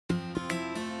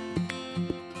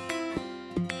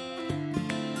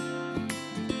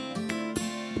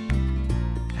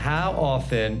how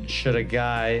often should a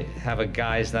guy have a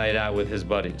guy's night out with his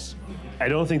buddies? I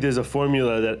don't think there's a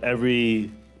formula that every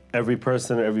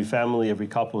person, every family, every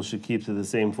couple should keep to the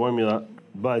same formula.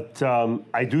 But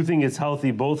I do think it's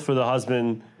healthy both for the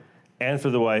husband and for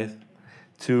the wife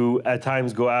to at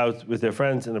times go out with their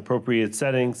friends in appropriate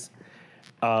settings.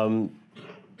 One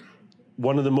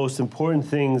of the most important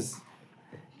things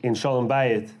in Shalom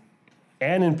Bayit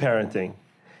and in parenting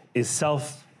is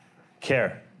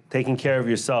self-care, taking care of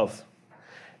yourself.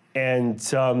 And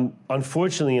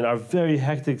unfortunately, in our very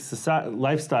hectic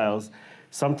lifestyles,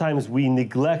 sometimes we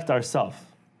neglect ourselves.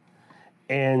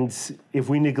 And if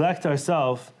we neglect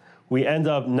ourselves, we end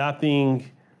up not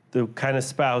being the kind of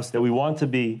spouse that we want to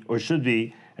be or should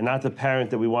be, and not the parent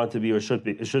that we want to be or should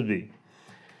be.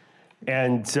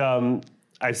 And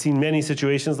I've seen many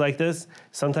situations like this.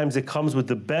 Sometimes it comes with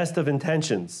the best of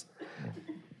intentions.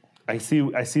 I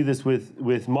see this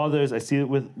with mothers, I see it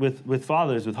with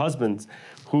fathers, with husbands,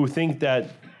 who think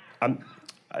that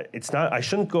I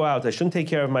shouldn't go out, I shouldn't take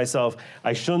care of myself,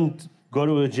 I shouldn't go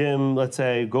to a gym, let's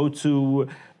say, go to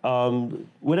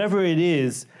whatever it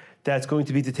is that's going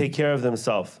to be to take care of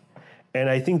themselves. And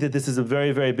I think that this is a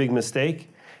very, very big mistake.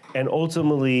 And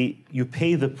ultimately, you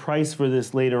pay the price for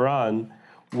this later on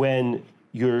when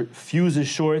your fuse is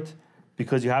short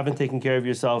because you haven't taken care of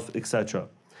yourself, etc.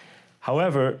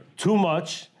 However, too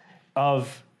much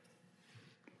of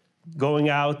going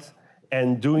out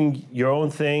and doing your own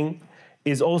thing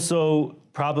is also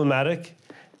problematic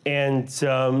and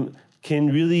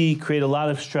can really create a lot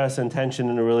of stress and tension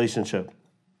in a relationship.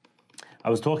 I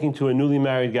was talking to a newly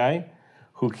married guy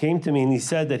who came to me and he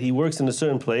said that he works in a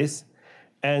certain place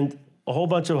and a whole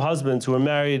bunch of husbands who were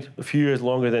married a few years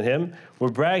longer than him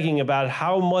were bragging about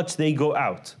how much they go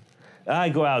out. I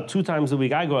go out 2 times a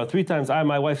week, I go out 3 times,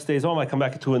 my wife stays home, I come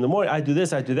back at 2 in the morning, I do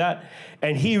this, I do that.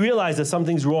 And he realized that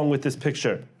something's wrong with this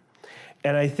picture.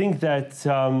 And I think that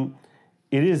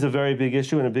it is a very big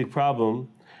issue and a big problem.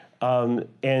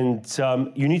 And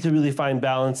you need to really find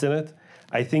balance in it.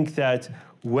 I think that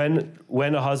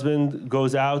when a husband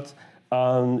goes out,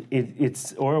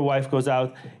 or a wife goes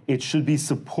out, it should be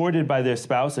supported by their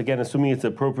spouse. Again, assuming it's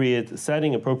appropriate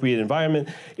setting, appropriate environment,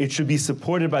 it should be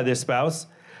supported by their spouse.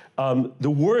 The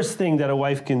worst thing that a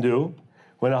wife can do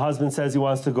when a husband says he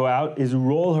wants to go out is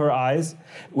roll her eyes,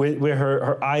 where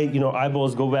her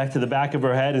eyeballs go back to the back of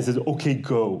her head and says, "Okay,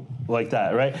 go," like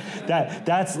that, right?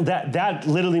 That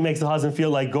literally makes the husband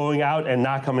feel like going out and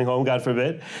not coming home, God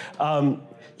forbid.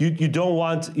 You don't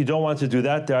want to do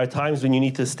that. There are times when you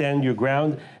need to stand your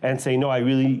ground and say, "No, I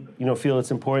really feel it's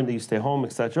important that you stay home,"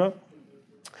 etc.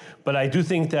 But I do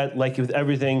think that, like with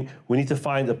everything, we need to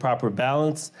find a proper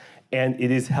balance. And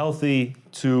it is healthy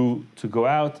to go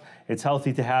out. It's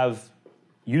healthy to have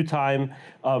you time.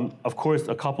 Of course,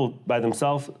 a couple by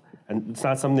themselves, and it's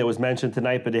not something that was mentioned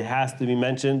tonight, but it has to be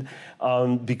mentioned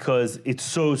because it's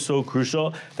so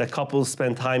crucial that couples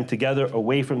spend time together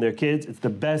away from their kids. It's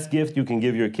the best gift you can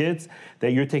give your kids,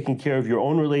 that you're taking care of your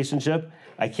own relationship.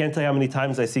 I can't tell you how many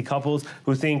times I see couples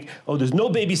who think, "Oh, there's no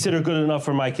babysitter good enough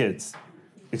for my kids."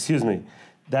 Excuse me.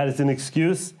 That is an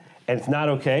excuse, and it's not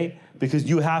okay. Because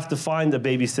you have to find a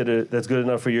babysitter that's good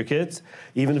enough for your kids,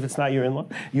 even if it's not your in-law.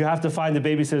 You have to find a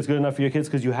babysitter that's good enough for your kids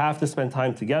because you have to spend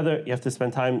time together. You have to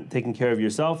spend time taking care of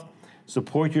yourself.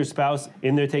 Support your spouse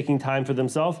in their taking time for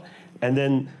themselves, and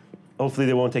then hopefully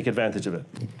they won't take advantage of it.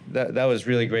 That was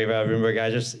really great, Rabbi Rutenberg.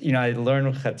 I learned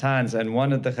with chatans, and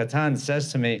one of the chatans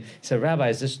says to me, he said, "Rabbi,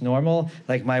 is this normal?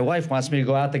 Like, my wife wants me to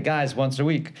go out with the guys once a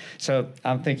week." So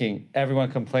I'm thinking,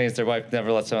 everyone complains their wife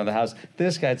never lets them in the house.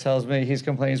 This guy tells me he's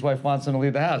complaining his wife wants him to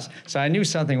leave the house. So I knew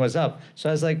something was up. So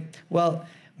I was like, well,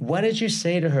 what did you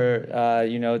say to her,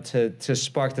 to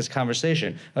spark this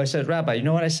conversation? I said, "Rabbi, you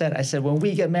know what I said? I said, when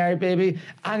we get married, baby,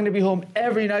 I'm going to be home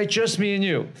every night, just me and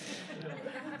you."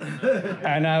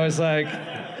 And I was like,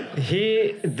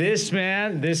 this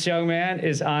young man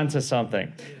is onto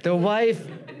something. The wife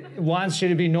wants you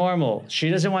to be normal.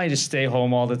 She doesn't want you to stay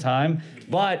home all the time,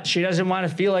 but she doesn't want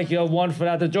to feel like you have one foot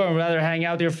out the door and rather hang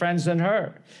out with your friends than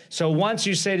her. So once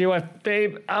you say to your wife,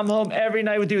 "Babe, I'm home every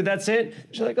night with you," that's it.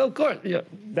 She's like, "Oh, of course,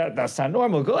 that's not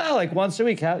normal. Go out like once a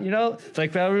week." Like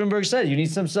Rabbi Rutenberg said, you need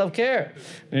some self-care.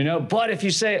 But if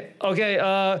you say, "Okay,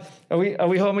 are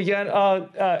we home again?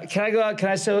 Can I go out?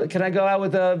 Can I go out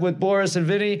with Boris and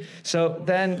Vinny?" So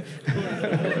then,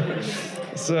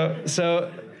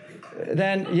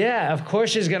 then yeah, of course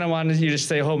she's gonna want you to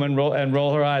stay home and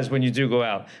roll her eyes when you do go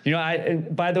out.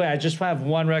 By the way, I just have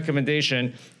one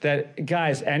recommendation that,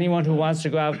 guys, anyone who wants to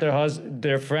go out with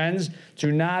their friends,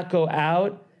 do not go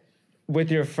out with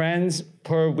your friends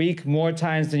per week more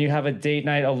times than you have a date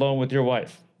night alone with your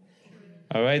wife.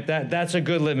 All right, that's a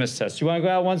good litmus test. You want to go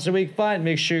out once a week? Fine.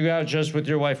 Make sure you go out just with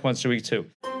your wife once a week too.